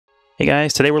Hey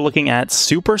guys, today we're looking at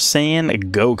Super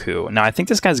Saiyan Goku. Now I think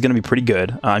this guy's going to be pretty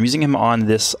good. I'm using him on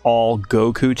this all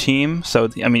Goku team. So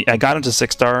I mean, I got him to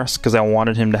 6 stars because I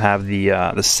wanted him to have the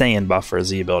Saiyan buff for his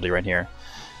Z ability right here.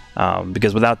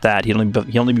 Because without that, he'd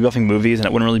only be buffing movies and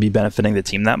it wouldn't really be benefiting the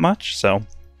team that much. So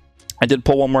I did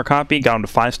pull one more copy, got him to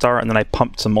 5 star, and then I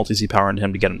pumped some multi-Z power into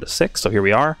him to get him to 6. So here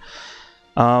we are.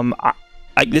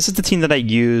 This is the team that I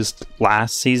used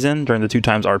last season during the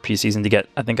 2x RP season to get,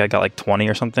 I think I got like 20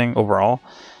 or something overall.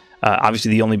 Obviously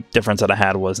the only difference that I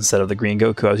had was instead of the green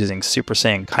Goku, I was using Super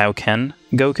Saiyan Kaioken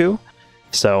Goku.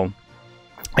 So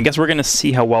I guess we're going to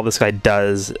see how well this guy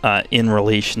does in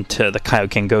relation to the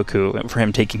Kaioken Goku for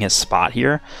him taking his spot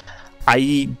here.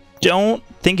 I don't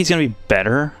think he's going to be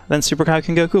better than Super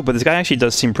Kaioken Goku, but this guy actually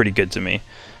does seem pretty good to me.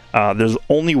 There's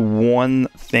only one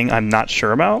thing I'm not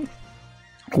sure about,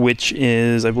 which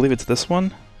is, I believe it's this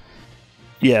one.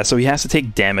 Yeah, so he has to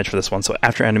take damage for this one, so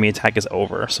after enemy attack is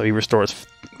over. So he restores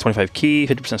 25 ki,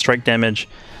 50% strike damage.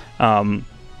 And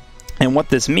what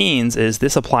this means is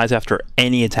this applies after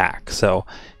any attack. So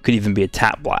it could even be a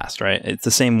tap blast, right? It's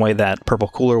the same way that Purple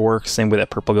Cooler works, same way that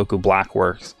Purple Goku Black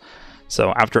works.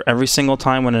 So after every single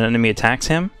time when an enemy attacks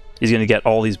him, he's going to get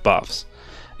all these buffs.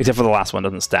 Except for the last one,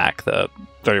 doesn't stack, the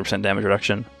 30% damage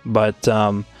reduction. But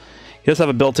he does have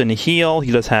a built-in heal.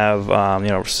 He does have,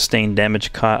 sustained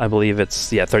damage cut. I believe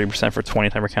it's 30% for 20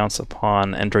 timer counts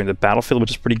upon entering the battlefield, which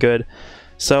is pretty good.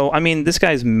 So, I mean, this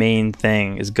guy's main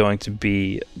thing is going to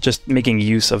be just making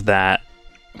use of that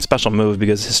special move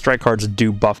because his strike cards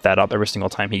do buff that up every single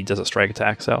time he does a strike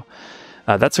attack. So,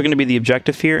 that's going to be the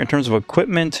objective here. In terms of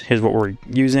equipment, here's what we're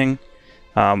using.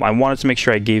 I wanted to make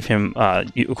sure I gave him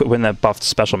equipment that buffed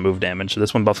special move damage. So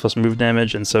this one buffs special move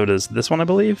damage, and so does this one, I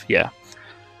believe. Yeah.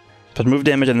 But move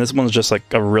damage, and this one's just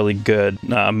like a really good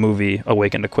movie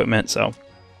awakened equipment, so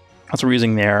that's what we're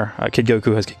using there. Kid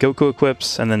Goku has Kid Goku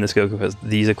equips, and then this Goku has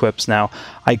these equips. Now,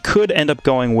 I could end up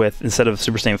going with, instead of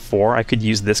Super Saiyan 4, I could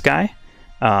use this guy,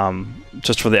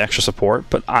 just for the extra support,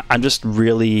 but I'm just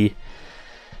really...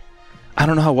 I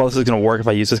don't know how well this is going to work if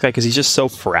I use this guy, because he's just so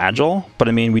fragile. But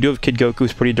I mean, we do have Kid Goku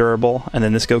who's pretty durable, and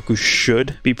then this Goku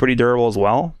should be pretty durable as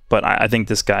well, but I think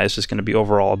this guy is just going to be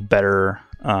overall a better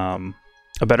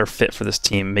fit for this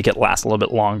team, make it last a little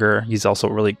bit longer. He's also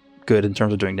really good in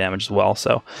terms of doing damage as well.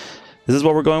 So this is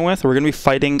what we're going with. We're going to be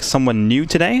fighting someone new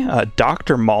today,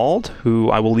 Dr. Mald,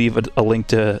 who I will leave a link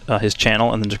to his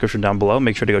channel in the description down below.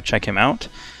 Make sure to go check him out.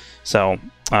 So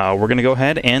we're going to go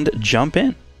ahead and jump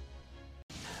in.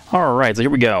 Alright, so here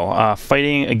we go.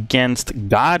 Fighting against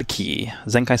God Ki,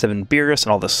 Zenkai 7 Beerus,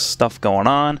 and all this stuff going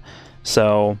on.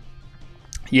 So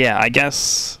yeah, I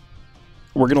guess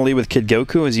we're going to lead with Kid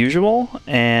Goku as usual,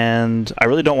 and I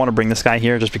really don't want to bring this guy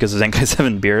here just because of Zenkai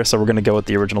 7 Beerus, so we're going to go with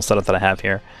the original setup that I have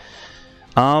here.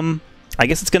 I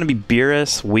guess it's going to be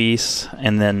Beerus, Whis,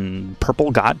 and then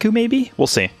Purple Goku maybe? We'll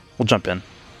see. We'll jump in.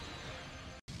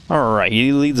 Alright,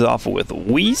 he leads off with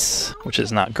Whis, which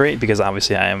is not great because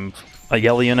obviously I am a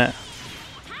yellow unit.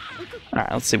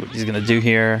 Alright, let's see what he's going to do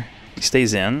here. He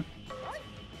stays in.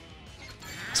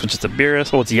 Switches to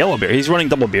Beerus. Oh, it's yellow Beerus. He's running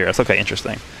double Beerus. Okay,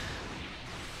 interesting.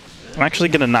 I'm actually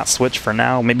going to not switch for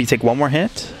now. Maybe take one more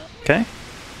hit. Okay.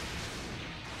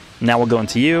 Now we'll go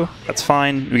into you. That's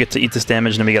fine. We get to eat this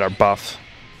damage and then we get our buff.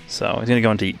 So he's going to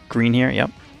go into green here.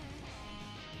 Yep.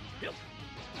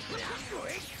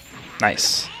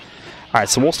 Nice. Alright,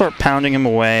 so we'll start pounding him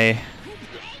away.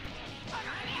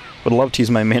 Would love to use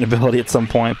my main ability at some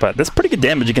point, but that's pretty good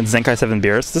damage against Zenkai 7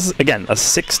 Beerus. This is, again, a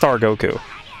 6-star Goku.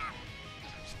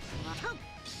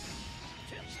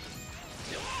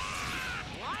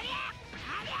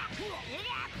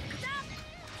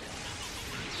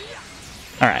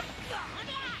 Alright.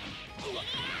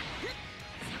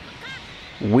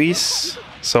 Whis.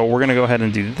 So we're going to go ahead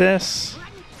and do this.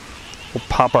 We'll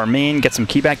pop our main, get some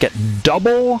ki back, get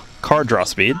double card draw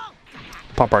speed.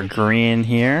 Pop our green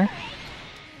here.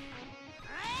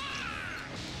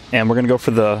 And we're going to go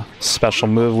for the special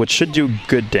move, which should do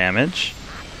good damage.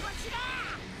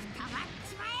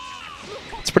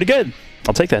 It's pretty good.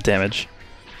 I'll take that damage.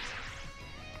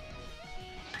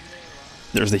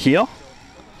 There's the heal.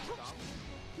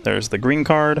 There's the green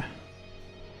card.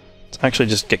 Let's actually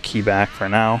just get ki back for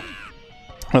now.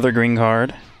 Another green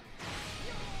card.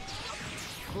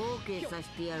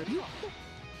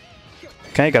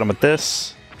 Okay, got him with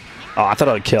this. Oh, I thought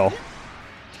I would kill.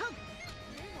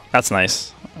 That's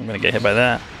nice. I'm gonna get hit by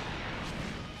that.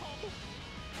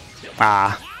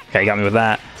 Ah, okay, got me with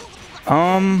that.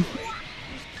 I'm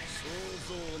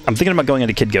thinking about going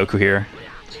into Kid Goku here.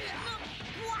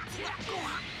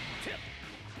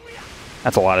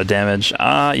 That's a lot of damage.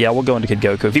 Yeah, we'll go into Kid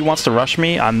Goku. If he wants to rush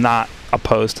me, I'm not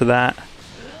opposed to that.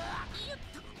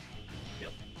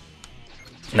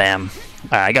 Damn.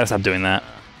 I gotta stop doing that.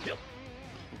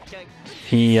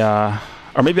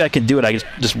 Or maybe I could do it, I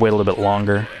just wait a little bit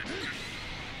longer.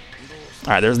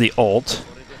 Alright, there's the ult.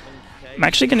 I'm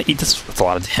actually gonna eat this. That's a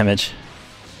lot of damage.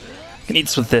 I can eat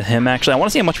this with him, actually. I want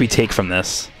to see how much we take from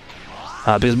this.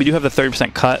 Because we do have the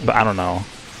 30% cut, but I don't know.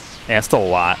 Yeah, it's still a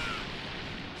lot.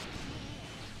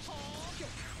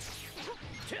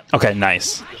 Okay,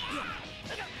 nice.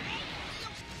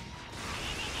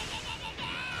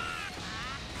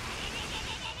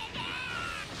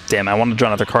 Damn, I wanted to draw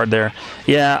another card there.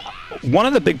 Yeah, one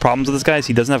of the big problems with this guy is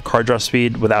he doesn't have card draw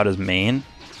speed without his main.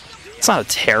 It's not a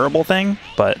terrible thing,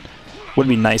 but would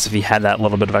be nice if he had that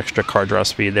little bit of extra card draw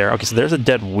speed there. Okay, so there's a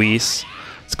dead Whis.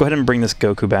 Let's go ahead and bring this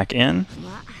Goku back in.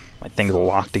 My thing's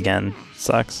locked again.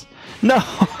 Sucks. No!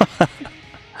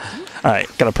 Alright,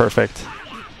 got a perfect.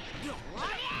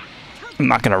 I'm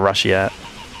not going to rush yet.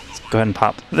 Let's go ahead and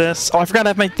pop this. Oh, I forgot to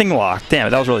have my thing locked. Damn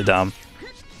it, that was really dumb.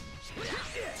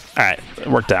 Alright, it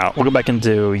worked out. We'll go back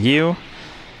into you.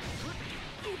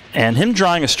 And him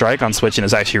drawing a strike on switching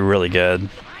is actually really good.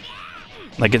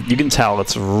 Like, you can tell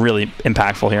it's really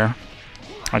impactful here.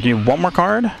 I do need one more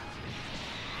card.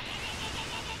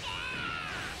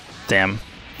 Damn.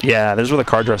 Yeah, there's where the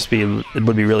card draw speed it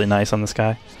would be really nice on this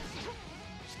guy.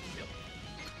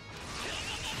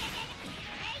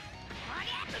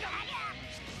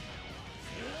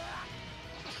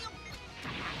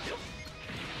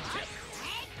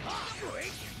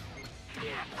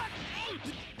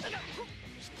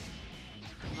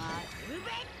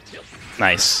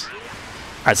 Nice.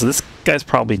 Alright, so this guy's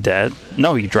probably dead.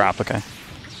 No, he dropped, okay.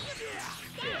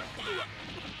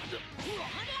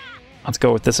 Let's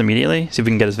go with this immediately. See if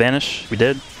we can get his vanish. We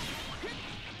did.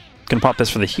 Gonna pop this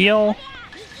for the heal.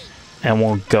 And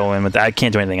we'll go in with that. I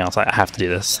can't do anything else. I have to do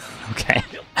this. Okay.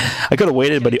 I could have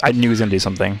waited, but I knew he was gonna do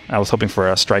something. I was hoping for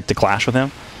a strike to clash with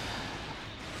him.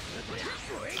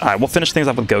 Alright, we'll finish things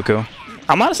up with Goku.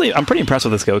 I'm pretty impressed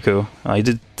with this Goku.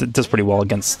 He does pretty well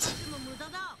against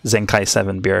Zenkai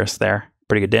 7 Beerus there.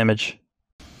 Pretty good damage.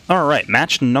 Alright,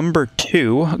 match number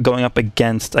 2, going up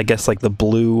against, I guess, like the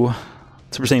blue,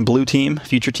 Super Saiyan Blue team,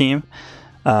 future team.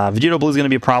 Vegito Blue is going to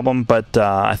be a problem, but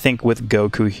I think with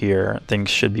Goku here, things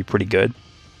should be pretty good.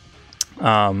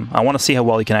 I want to see how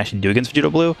well he can actually do against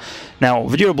Vegito Blue. Now,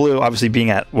 Vegito Blue, obviously being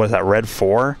at, what is that, Red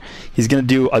 4, he's going to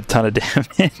do a ton of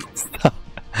damage. So,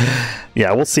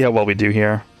 yeah, we'll see how well we do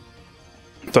here.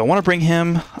 So I want to bring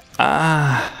him.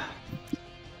 I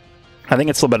think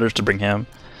it's still better to bring him.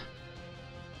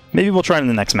 Maybe we'll try it in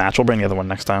the next match. We'll bring the other one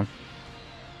next time.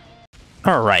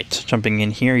 Alright, jumping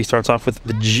in here, he starts off with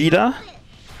Vegeta.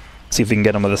 See if we can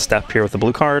get him with a step here with the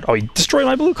blue card. Oh, he destroyed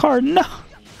my blue card! No!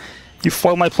 You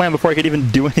foiled my plan before I could even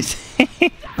do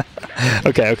anything.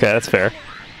 Okay, that's fair.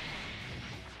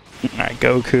 Alright,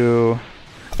 Goku.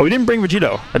 Oh, we didn't bring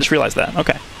Vegito. I just realized that.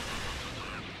 Okay.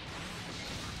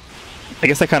 I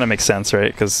guess that kind of makes sense,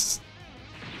 right? Because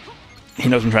he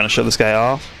knows I'm trying to show this guy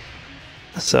off.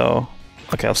 So,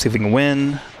 okay, I'll see if we can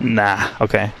win. Nah,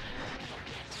 okay.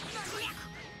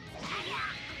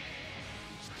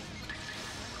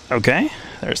 Okay,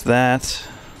 there's that.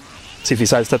 See if he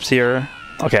sidesteps here.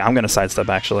 Okay, I'm going to sidestep,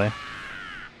 actually.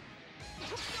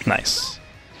 Nice.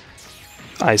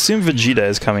 I assume Vegeta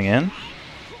is coming in.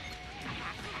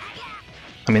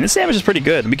 I mean, this damage is pretty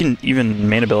good. We can even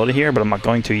main ability here, but I'm not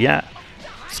going to yet.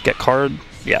 Let's get card.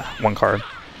 Yeah, one card.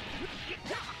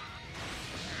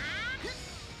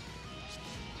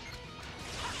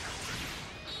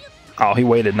 Oh, he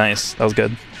waited. Nice. That was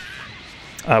good.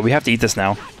 We have to eat this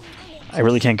now. I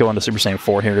really can't go into Super Saiyan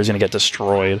 4 here. He's going to get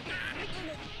destroyed.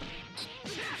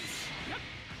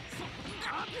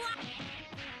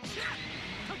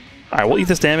 Alright, we'll eat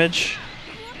this damage.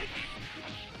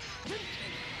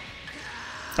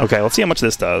 Okay, let's see how much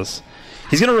this does.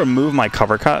 He's going to remove my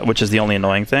cover cut, which is the only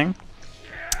annoying thing.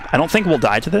 I don't think we'll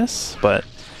die to this, but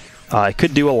it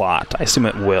could do a lot. I assume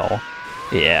it will.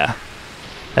 Yeah,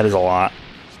 that is a lot.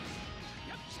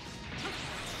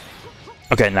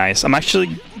 Okay, nice. I'm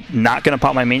actually not going to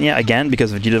pop my mania again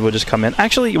because Vegeta would just come in.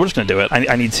 Actually, we're just going to do it.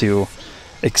 I need to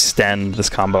extend this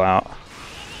combo out.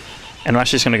 And I'm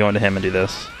actually just going to go into him and do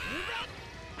this.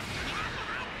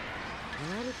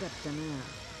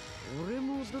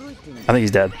 I think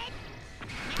he's dead.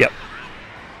 Yep.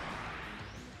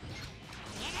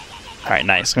 Alright,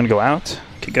 nice. I'm going to go out.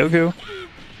 Okay, Goku.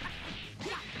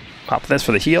 Pop this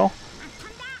for the heal.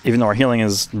 Even though our healing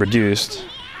is reduced.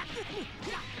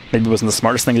 Maybe it wasn't the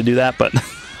smartest thing to do that, but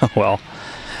well.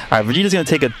 Alright, Vegeta's going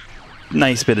to take a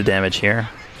nice bit of damage here.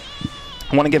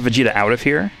 I want to get Vegeta out of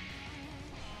here.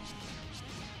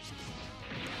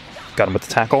 Got him with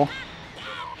the tackle.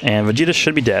 And Vegeta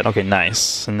should be dead. Okay, nice.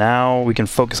 So now we can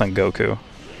focus on Goku.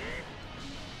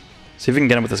 See if we can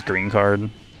get him with this green card.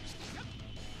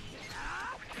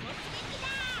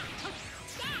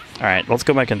 Alright, let's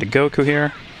go back into Goku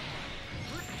here.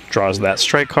 Draws that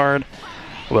strike card.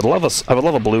 I would love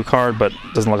a blue card, but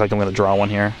doesn't look like I'm going to draw one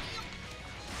here.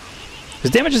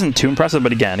 His damage isn't too impressive,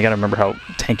 but again, you gotta remember how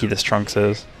tanky this Trunks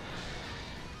is.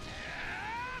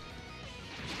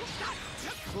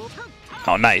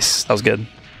 Oh, nice. That was good.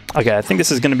 Okay, I think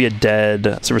this is going to be a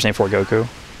dead Super Saiyan 4 Goku.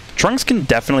 Trunks can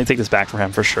definitely take this back for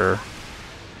him, for sure.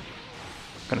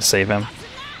 I'm going to save him.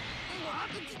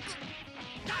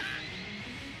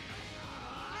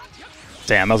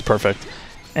 Damn, that was perfect.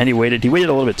 And he waited a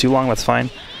little bit too long, that's fine.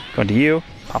 Going to you,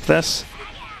 pop this.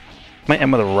 Might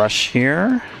end with a rush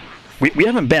here. We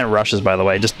haven't banned rushes, by the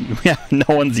way, just no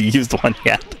one's used one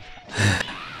yet.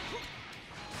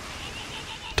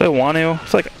 Do I want to? I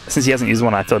feel like since he hasn't used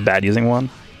one, I feel bad using one.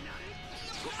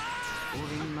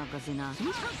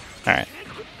 Alright.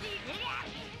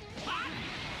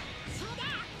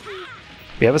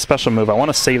 We have a special move. I want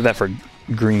to save that for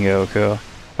Green Goku. I want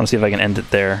to see if I can end it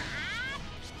there.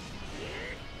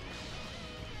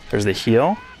 There's the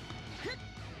heal.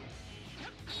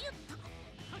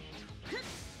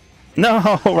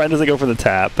 No! Right as I go for the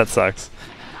tap. That sucks.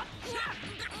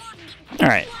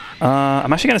 Alright.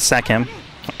 I'm actually going to sack him.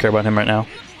 I don't care about him right now.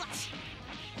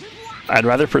 I'd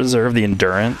rather preserve the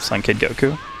endurance on Kid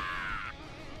Goku.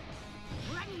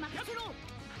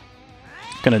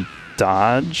 Gonna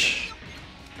dodge.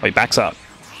 Oh, he backs up.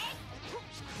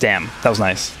 Damn, that was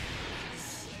nice.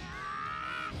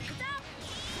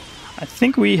 I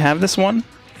think we have this one.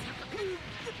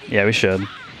 Yeah, we should.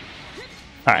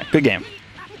 Alright, good game.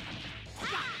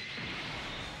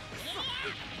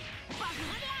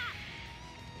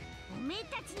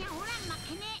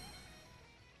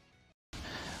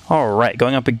 Alright,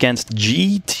 going up against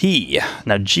GT.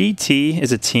 Now, GT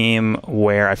is a team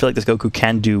where I feel like this Goku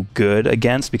can do good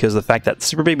against because of the fact that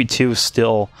Super Baby 2 is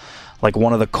still like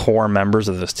one of the core members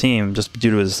of this team just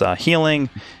due to his healing,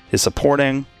 his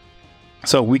supporting.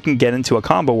 So we can get into a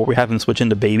combo where we have him switch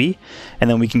into Baby, and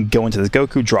then we can go into this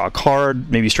Goku, draw a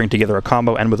card, maybe string together a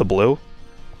combo, end with a blue.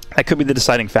 That could be the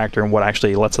deciding factor in what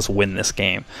actually lets us win this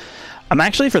game.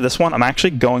 For this one, I'm actually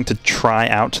going to try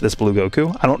out this blue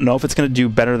Goku. I don't know if it's going to do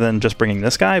better than just bringing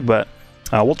this guy, but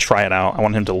we'll try it out. I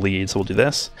want him to lead, so we'll do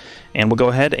this. And we'll go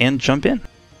ahead and jump in.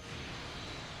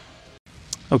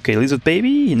 Okay, leads with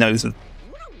Baby. No, leads with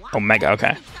Omega,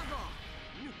 okay.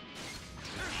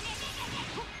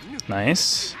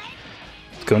 Nice.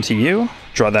 Go into you.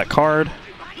 Draw that card.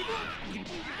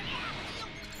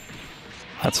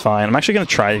 That's fine. I'm actually going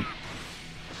to try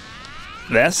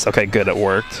this. Okay, good, it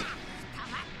worked.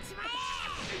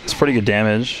 It's pretty good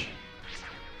damage.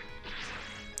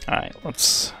 Alright,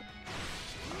 let's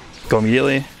go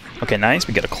immediately. Okay, nice.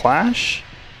 We get a clash.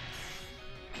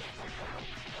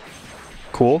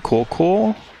 Cool, cool,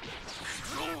 cool.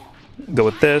 Go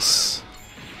with this.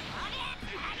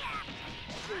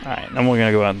 Alright, then we're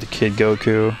gonna go out to Kid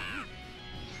Goku. I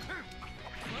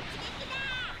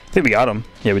think we got him.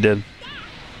 Yeah, we did.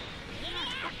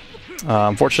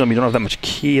 Unfortunately, we don't have that much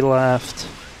ki left.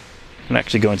 I'm gonna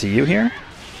actually go into you here.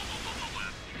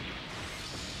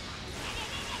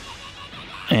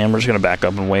 And we're just gonna back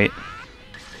up and wait.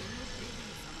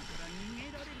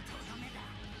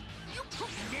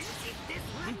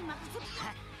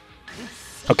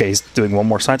 Okay, he's doing one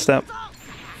more sidestep.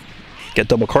 Get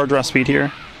double card draw speed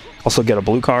here. Also get a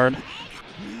blue card.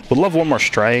 Would love one more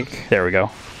strike. There we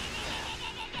go.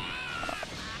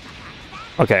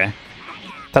 Okay.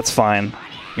 That's fine.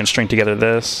 I'm gonna string together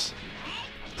this.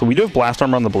 So we do have blast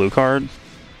armor on the blue card.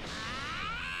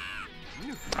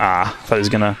 Ah, thought he was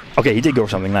gonna... Okay, he did go for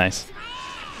something nice.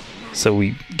 So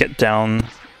we get down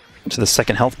to the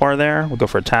second health bar there. We'll go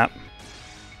for a tap.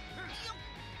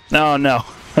 No, no.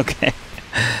 Okay.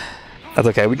 That's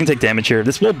okay. We can take damage here.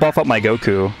 This will buff up my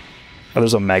Goku. Oh,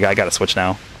 there's Omega. I gotta switch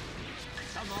now.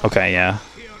 Okay, yeah.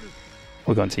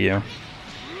 We'll go into you.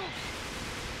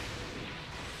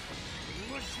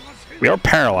 We are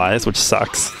paralyzed, which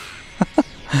sucks.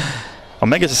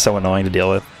 Omega's just so annoying to deal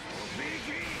with.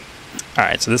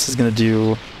 Alright, so this is going to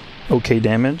do okay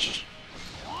damage.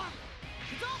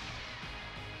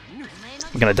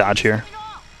 I'm going to dodge here.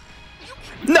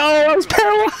 No, I was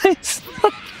paralyzed!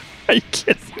 Are you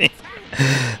kidding me?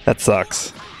 That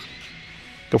sucks.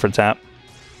 Go for a tap.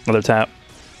 Another tap.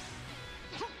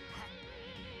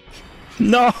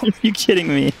 No, are you kidding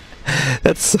me?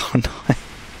 That's so annoying.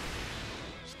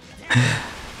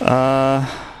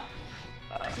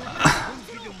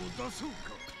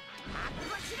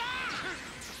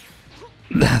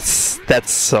 That's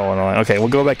so annoying. Okay, we'll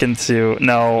go back into...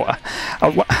 No.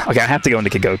 Okay, I have to go into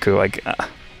Goku. Like...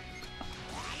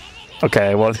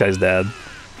 Okay, well, this guy's dead.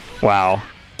 Wow.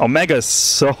 Omega is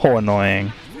so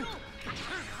annoying.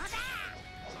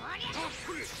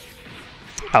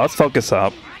 Let's focus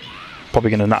up.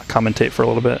 Probably gonna not commentate for a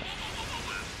little bit.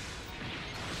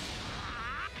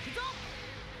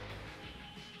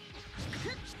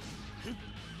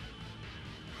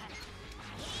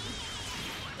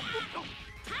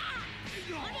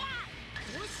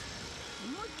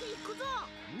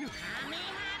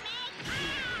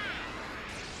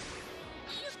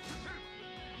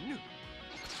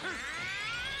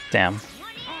 Damn.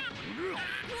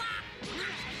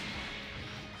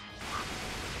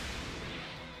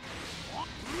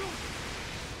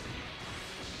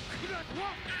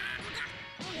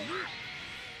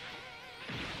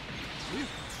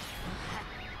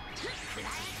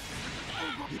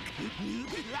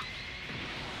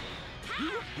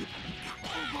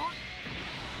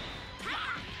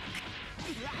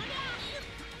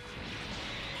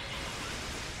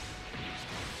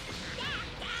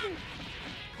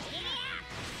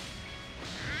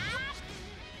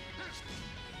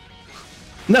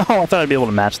 No, I thought I'd be able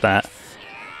to match that.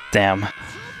 Damn.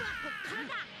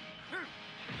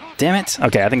 Damn it.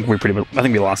 Okay, I think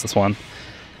we lost this one.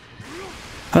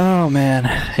 Oh man,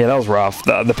 yeah, that was rough.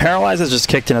 The paralyzes just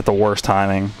kicked in at the worst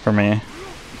timing for me.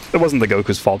 It wasn't the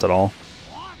Goku's fault at all.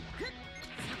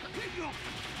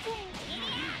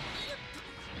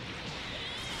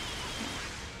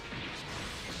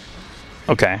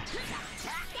 Okay.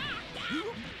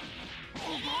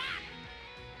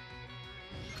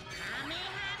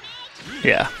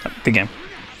 Yeah, good game.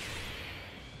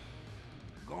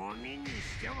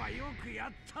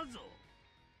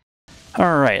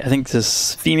 Alright, I think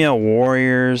this female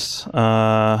warriors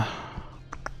against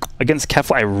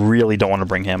Kefla, I really don't want to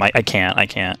bring him. I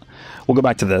can't. We'll go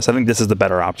back to this. I think this is the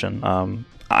better option.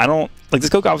 I don't like this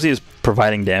Goku obviously is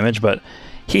providing damage, but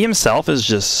he himself is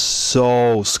just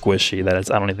so squishy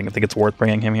that I don't even think it's worth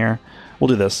bringing him here. We'll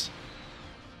do this.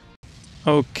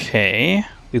 Okay,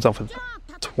 leads off with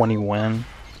 20 win.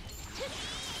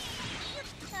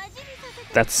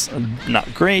 That's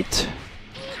not great.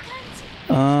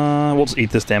 We'll just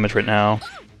eat this damage right now.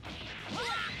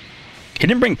 He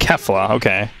didn't bring Kefla,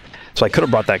 okay. So I could have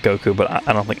brought that Goku, but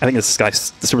I don't think... I think this guy, the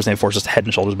Super Saiyan 4 is just head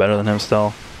and shoulders better than him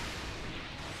still.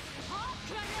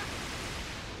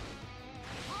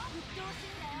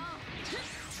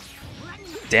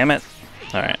 Damn it.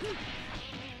 Alright.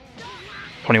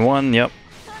 21, yep.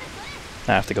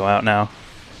 I have to go out now.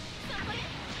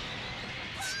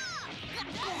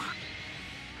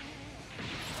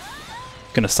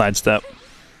 Gonna sidestep.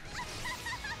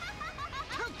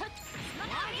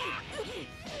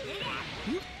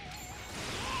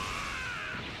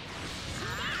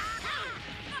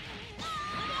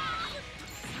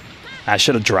 I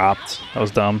should have dropped. That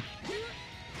was dumb.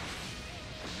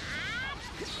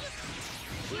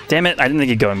 Damn it, I didn't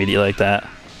think he'd go immediately like that.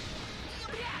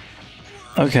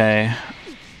 Okay.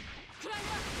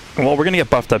 Well, we're gonna get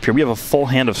buffed up here. We have a full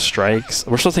hand of strikes.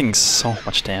 We're still taking so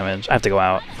much damage. I have to go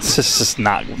out. This is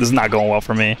not going well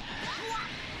for me.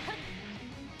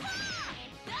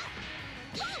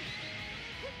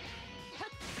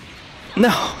 No.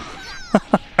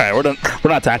 Alright, we're done.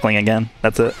 We're not tackling again.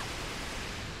 That's it.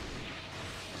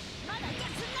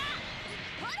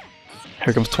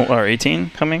 Here comes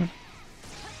 18 coming.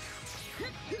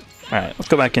 Alright, let's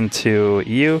go back into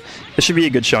you. This should be a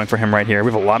good showing for him right here.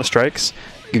 We have a lot of strikes.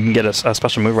 You can get a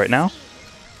special move right now.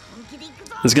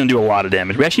 This is going to do a lot of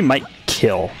damage. We actually might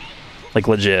kill. Like,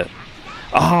 legit.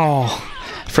 Oh!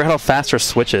 I forgot how fast our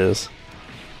switch is.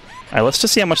 Alright, let's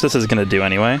just see how much this is going to do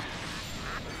anyway.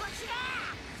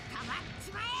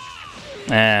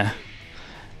 Eh.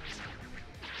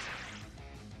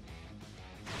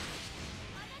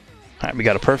 Alright, we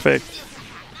got a perfect.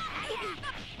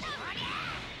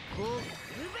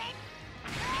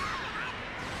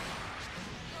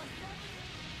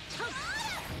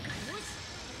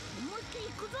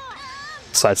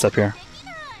 Sidestep here.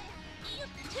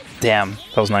 Damn,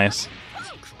 that was nice.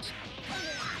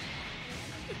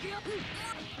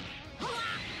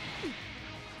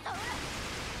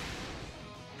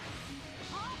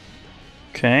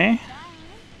 Okay.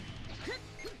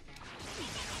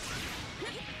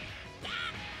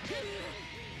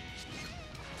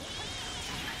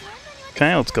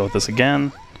 Okay, let's go with this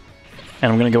again.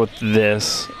 And I'm gonna go with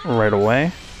this right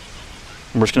away.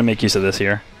 We're just gonna make use of this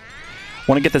here.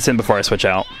 Want to get this in before I switch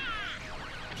out.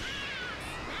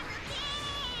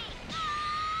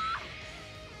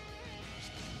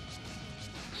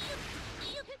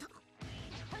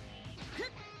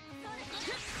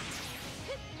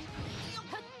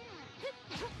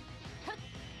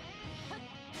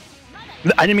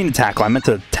 I didn't mean to tackle. I meant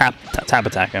to tap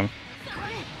attack him.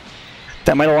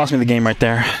 That might have lost me the game right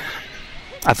there.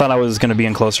 I thought I was going to be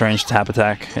in close range to tap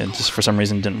attack. It just for some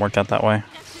reason didn't work out that way.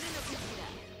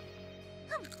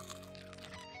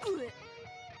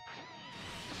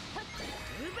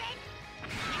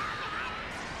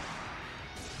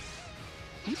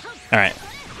 Alright.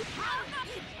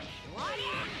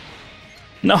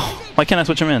 No! Why can't I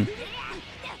switch him in?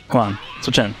 Come on,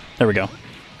 switch in. There we go.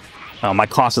 Oh, my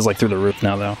cost is like through the roof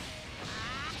now, though.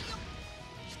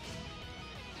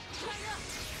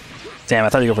 Damn, I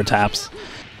thought you'd go for taps.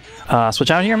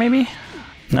 Switch out here, maybe?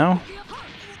 No?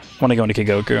 I want to go into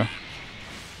Goku.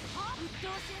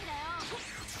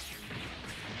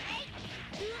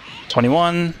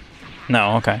 $21?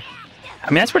 No, okay. I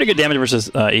mean, that's pretty good damage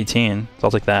versus 18, so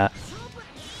I'll take that.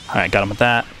 Alright, got him with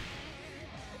that.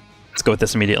 Let's go with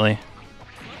this immediately.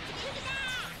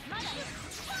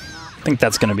 I think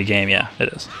that's going to be game. Yeah, it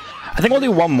is. I think we'll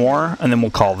do one more, and then we'll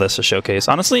call this a showcase.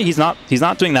 Honestly, he's not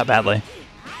doing that badly.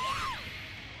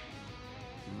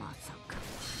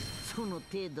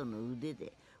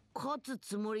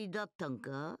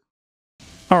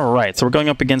 Alright, so we're going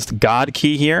up against God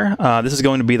Key here. This is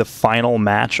going to be the final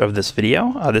match of this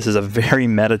video. This is a very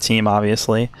meta team,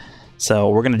 obviously.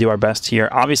 So we're going to do our best here.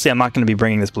 Obviously, I'm not going to be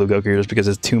bringing this blue Goku just because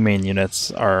his two main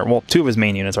units are... Well, two of his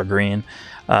main units are green.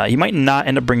 He might not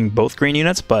end up bringing both green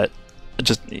units, but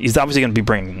he's obviously going to be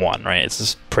bringing one, right? It's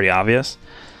just pretty obvious.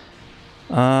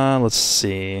 Let's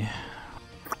see.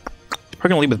 We're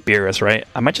going to lead with Beerus, right?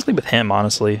 I might just lead with him,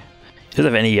 honestly. He doesn't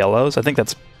have any yellows. I think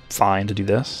that's fine to do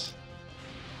this.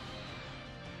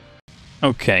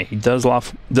 Okay, he does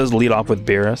lead off with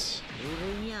Beerus.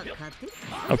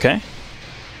 Okay.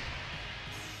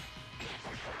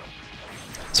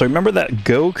 So remember that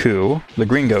Goku, the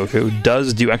green Goku,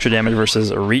 does do extra damage versus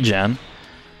a regen.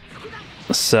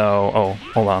 So, oh,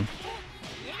 hold on.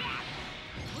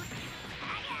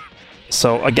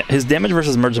 So again, his damage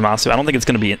versus Merge Zamasu, I don't think it's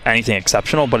going to be anything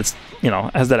exceptional, but it's, you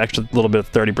know, has that extra little bit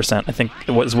of 30%, I think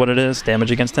is what it is, damage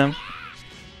against him.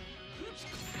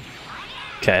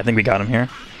 Okay, I think we got him here.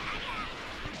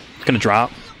 It's going to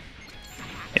drop.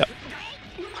 Yep.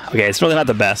 Okay, it's really not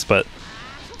the best, but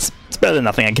it's better than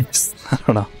nothing, I guess. I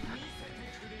don't know.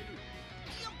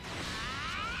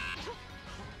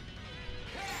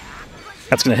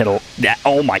 That's gonna hit a... Yeah,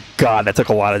 oh my god, that took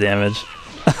a lot of damage.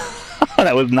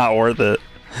 That was not worth it.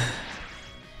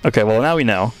 Okay, well now we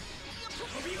know.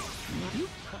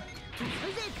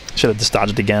 Should have just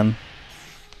dodged again.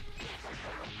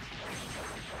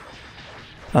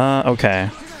 Okay.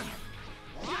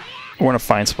 We're in a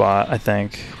fine spot, I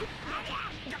think.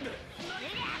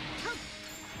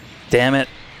 Damn it.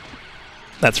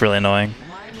 That's really annoying.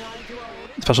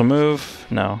 Special move?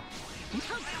 No.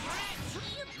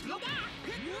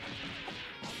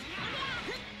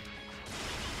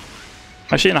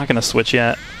 Actually, not gonna switch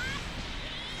yet.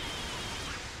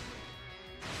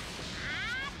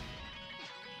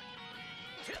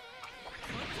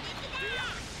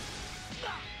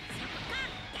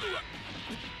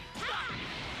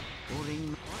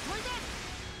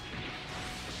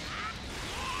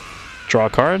 Draw a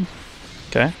card.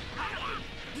 Okay.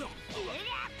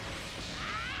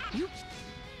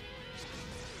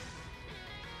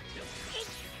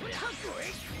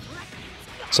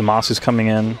 So Masu's coming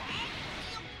in.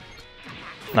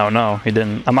 No, he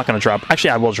didn't. I'm not going to drop. Actually,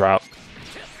 I will drop.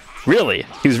 Really?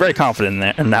 He was very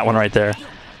confident in that one right there.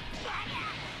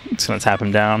 Just going to tap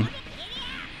him down.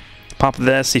 Pop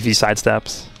this, see if he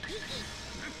sidesteps.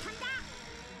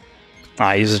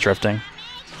 Ah, he uses drifting.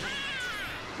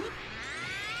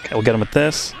 Okay, we'll get him with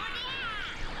this.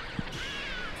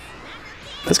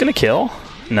 That's going to kill?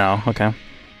 No, okay.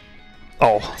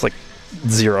 Oh, it's like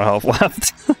 0 health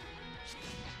left.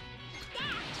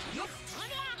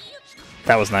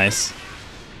 That was nice.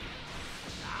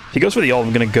 If he goes for the ult,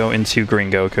 I'm going to go into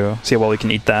green Goku. See how well we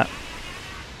can eat that.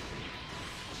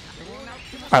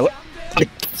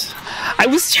 I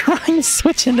was trying to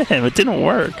switch into him. It didn't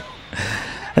work.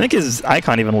 I think his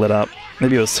icon even lit up.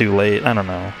 Maybe it was too late. I don't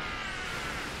know.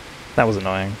 That was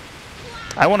annoying.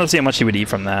 I wanted to see how much he would eat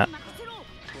from that.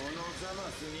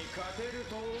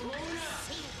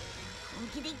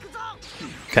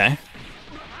 Okay.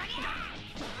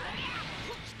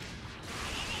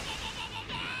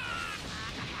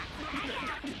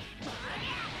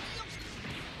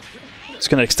 Just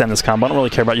gonna extend this combo. I don't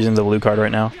really care about using the blue card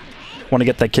right now. Want to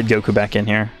get that Kid Goku back in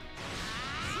here.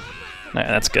 Yeah,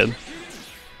 that's good.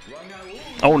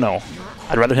 Oh no.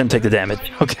 I'd rather him take the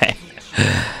damage. Okay.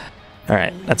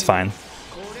 Alright, that's fine.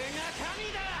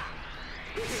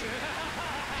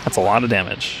 That's a lot of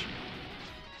damage.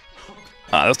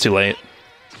 Ah, that was too late.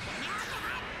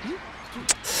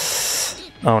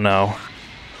 Oh no.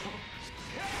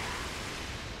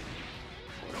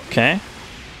 Okay.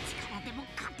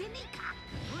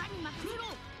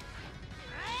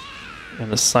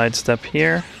 And a sidestep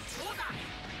here.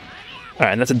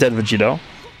 Alright, and that's a dead Vegito.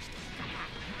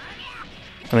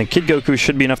 And then Kid Goku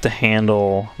should be enough to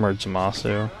handle Merge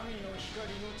Zamasu.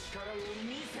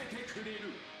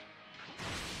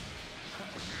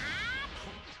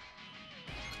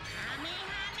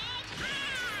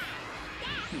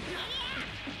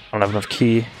 I don't have enough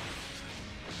ki.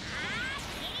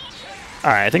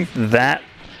 Alright, I think that...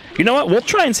 You know what? We'll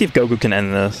try and see if Goku can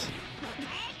end this.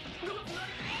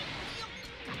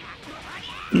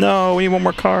 No, we need one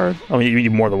more card. I mean, you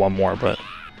need more than one more, but...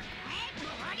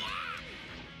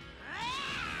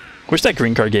 Wish that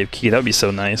green card gave ki. That would be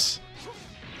so nice.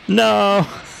 No!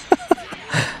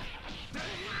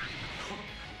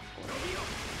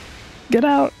 Get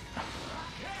out!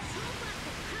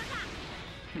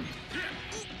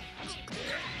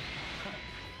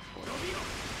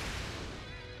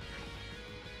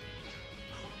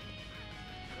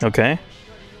 Okay.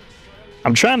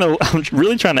 I'm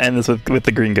really trying to end this with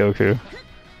the green Goku.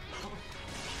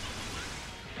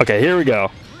 Okay, here we go.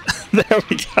 There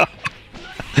we go.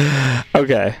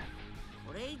 Okay.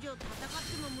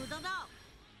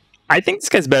 I think this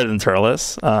guy's better than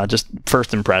Turles, just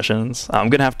first impressions. I'm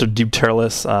gonna have to do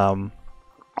Turles on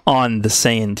the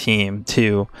Saiyan team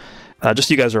too. Just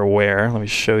so you guys are aware, let me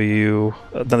show you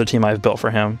another team I've built for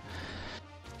him.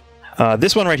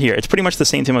 This one right here, it's pretty much the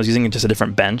same team I was using, just a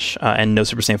different bench, and no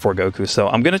Super Saiyan 4 Goku. So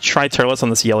I'm going to try Turles on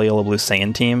this Yellow Yellow Blue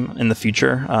Saiyan team in the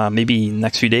future, maybe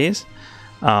next few days.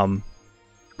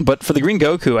 But for the Green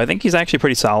Goku, I think he's actually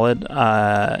pretty solid.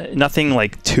 Nothing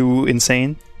like too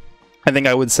insane. I think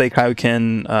I would say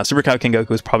Kaioken, Super Kaioken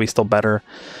Goku is probably still better.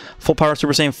 Full Power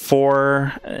Super Saiyan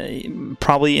 4,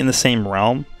 probably in the same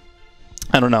realm.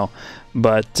 I don't know.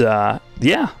 But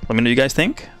yeah, let me know what you guys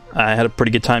think. I had a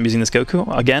pretty good time using this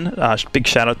Goku. Again, big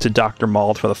shout out to Dr.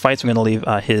 Mauled for the fights. I'm going to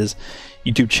leave his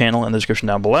YouTube channel in the description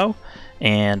down below.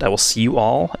 And I will see you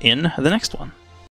all in the next one.